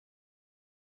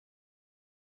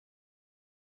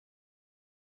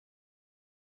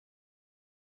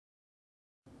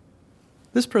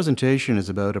This presentation is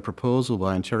about a proposal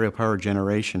by Ontario Power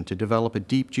Generation to develop a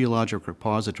deep geologic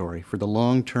repository for the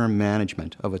long-term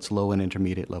management of its low and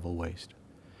intermediate level waste.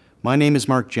 My name is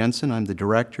Mark Jensen. I'm the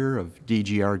Director of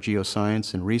DGR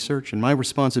Geoscience and Research, and my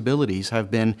responsibilities have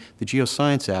been the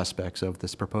geoscience aspects of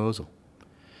this proposal.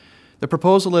 The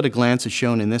proposal at a glance is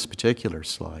shown in this particular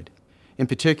slide. In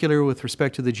particular, with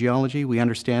respect to the geology, we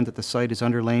understand that the site is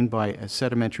underlain by a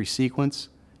sedimentary sequence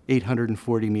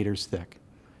 840 meters thick.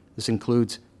 This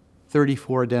includes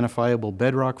 34 identifiable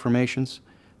bedrock formations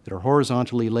that are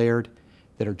horizontally layered,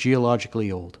 that are geologically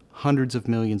old, hundreds of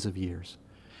millions of years.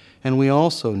 And we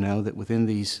also know that within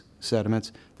these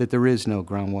sediments that there is no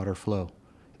groundwater flow.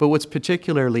 But what's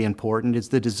particularly important is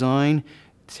the design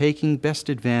taking best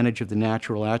advantage of the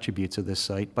natural attributes of this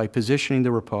site by positioning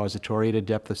the repository at a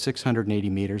depth of 680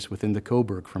 meters within the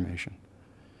Coburg Formation.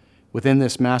 Within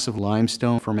this massive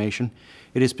limestone formation,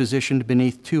 it is positioned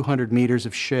beneath 200 meters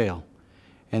of shale,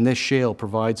 and this shale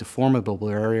provides a formidable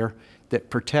barrier that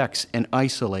protects and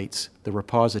isolates the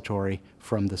repository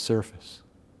from the surface.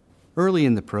 Early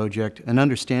in the project, an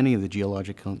understanding of the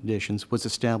geologic conditions was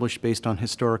established based on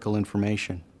historical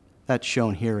information. That's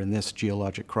shown here in this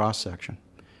geologic cross-section.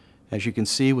 As you can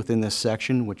see within this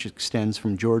section, which extends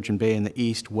from Georgian Bay in the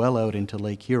east well out into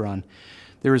Lake Huron,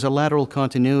 there is a lateral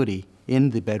continuity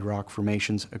in the bedrock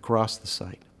formations across the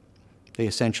site. They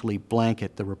essentially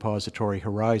blanket the repository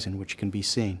horizon, which can be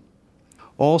seen.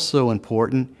 Also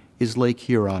important is Lake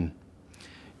Huron.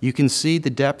 You can see the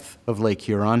depth of Lake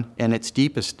Huron and its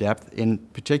deepest depth, in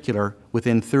particular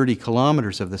within 30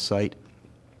 kilometers of the site,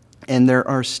 and there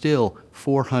are still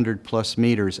 400 plus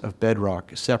meters of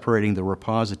bedrock separating the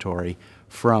repository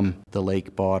from the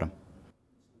lake bottom.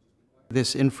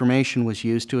 This information was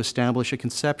used to establish a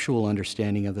conceptual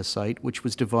understanding of the site, which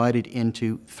was divided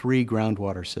into 3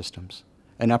 groundwater systems.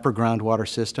 An upper groundwater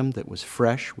system that was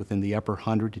fresh within the upper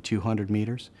 100 to 200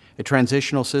 meters, a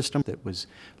transitional system that was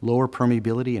lower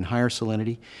permeability and higher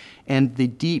salinity, and the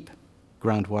deep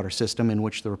groundwater system in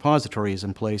which the repository is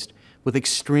emplaced with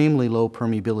extremely low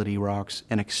permeability rocks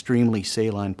and extremely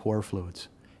saline pore fluids.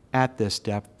 At this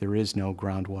depth, there is no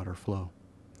groundwater flow.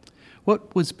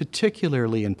 What was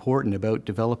particularly important about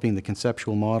developing the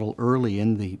conceptual model early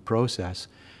in the process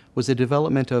was the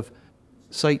development of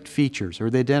site features,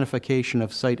 or the identification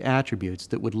of site attributes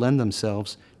that would lend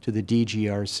themselves to the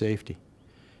DGR's safety.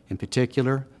 In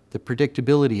particular, the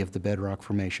predictability of the bedrock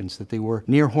formations, that they were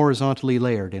near horizontally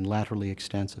layered and laterally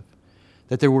extensive,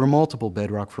 that there were multiple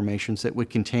bedrock formations that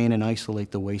would contain and isolate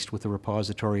the waste with the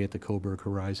repository at the Coburg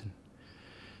horizon,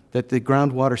 that the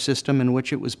groundwater system in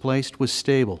which it was placed was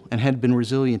stable and had been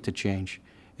resilient to change,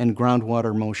 and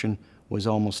groundwater motion was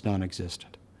almost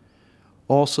non-existent.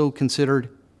 Also considered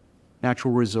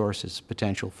natural resources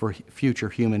potential for future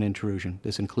human intrusion.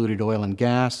 This included oil and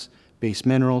gas, base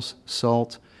minerals,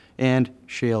 salt, and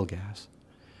shale gas.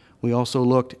 We also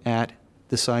looked at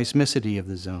the seismicity of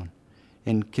the zone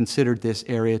and considered this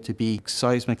area to be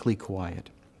seismically quiet.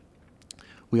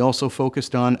 We also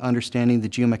focused on understanding the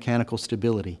geomechanical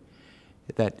stability,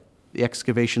 that the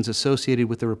excavations associated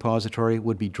with the repository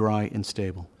would be dry and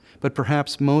stable. But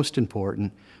perhaps most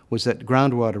important was that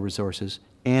groundwater resources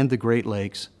and the Great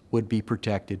Lakes would be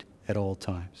protected at all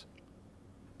times.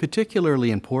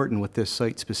 Particularly important with this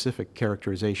site-specific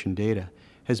characterization data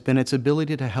has been its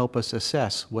ability to help us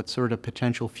assess what sort of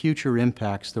potential future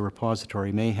impacts the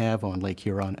repository may have on Lake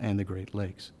Huron and the Great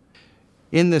Lakes.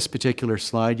 In this particular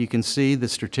slide, you can see the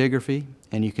stratigraphy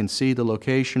and you can see the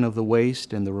location of the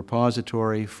waste and the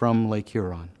repository from Lake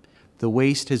Huron. The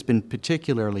waste has been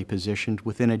particularly positioned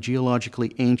within a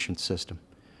geologically ancient system,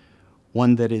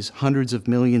 one that is hundreds of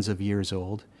millions of years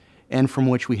old, and from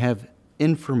which we have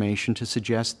information to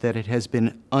suggest that it has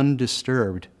been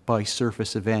undisturbed by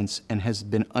surface events and has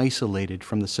been isolated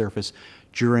from the surface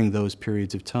during those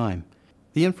periods of time.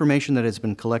 The information that has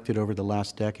been collected over the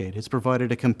last decade has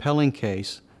provided a compelling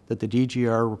case that the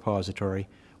DGR repository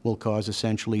will cause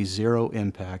essentially zero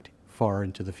impact far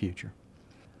into the future.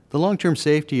 The long-term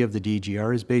safety of the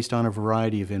DGR is based on a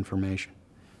variety of information.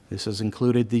 This has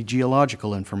included the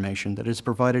geological information that has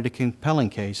provided a compelling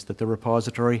case that the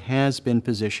repository has been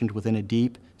positioned within a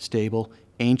deep, stable,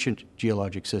 ancient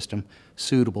geologic system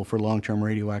suitable for long-term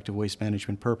radioactive waste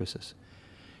management purposes.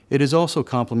 It is also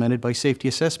complemented by safety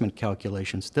assessment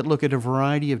calculations that look at a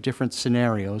variety of different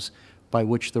scenarios by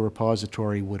which the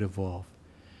repository would evolve.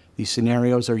 These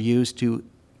scenarios are used to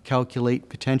calculate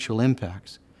potential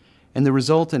impacts, and the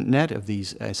resultant net of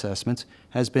these assessments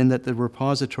has been that the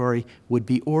repository would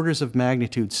be orders of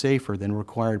magnitude safer than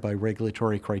required by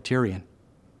regulatory criterion.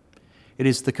 It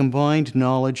is the combined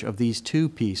knowledge of these two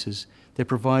pieces that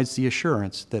provides the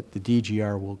assurance that the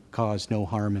DGR will cause no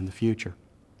harm in the future.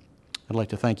 I'd like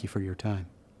to thank you for your time.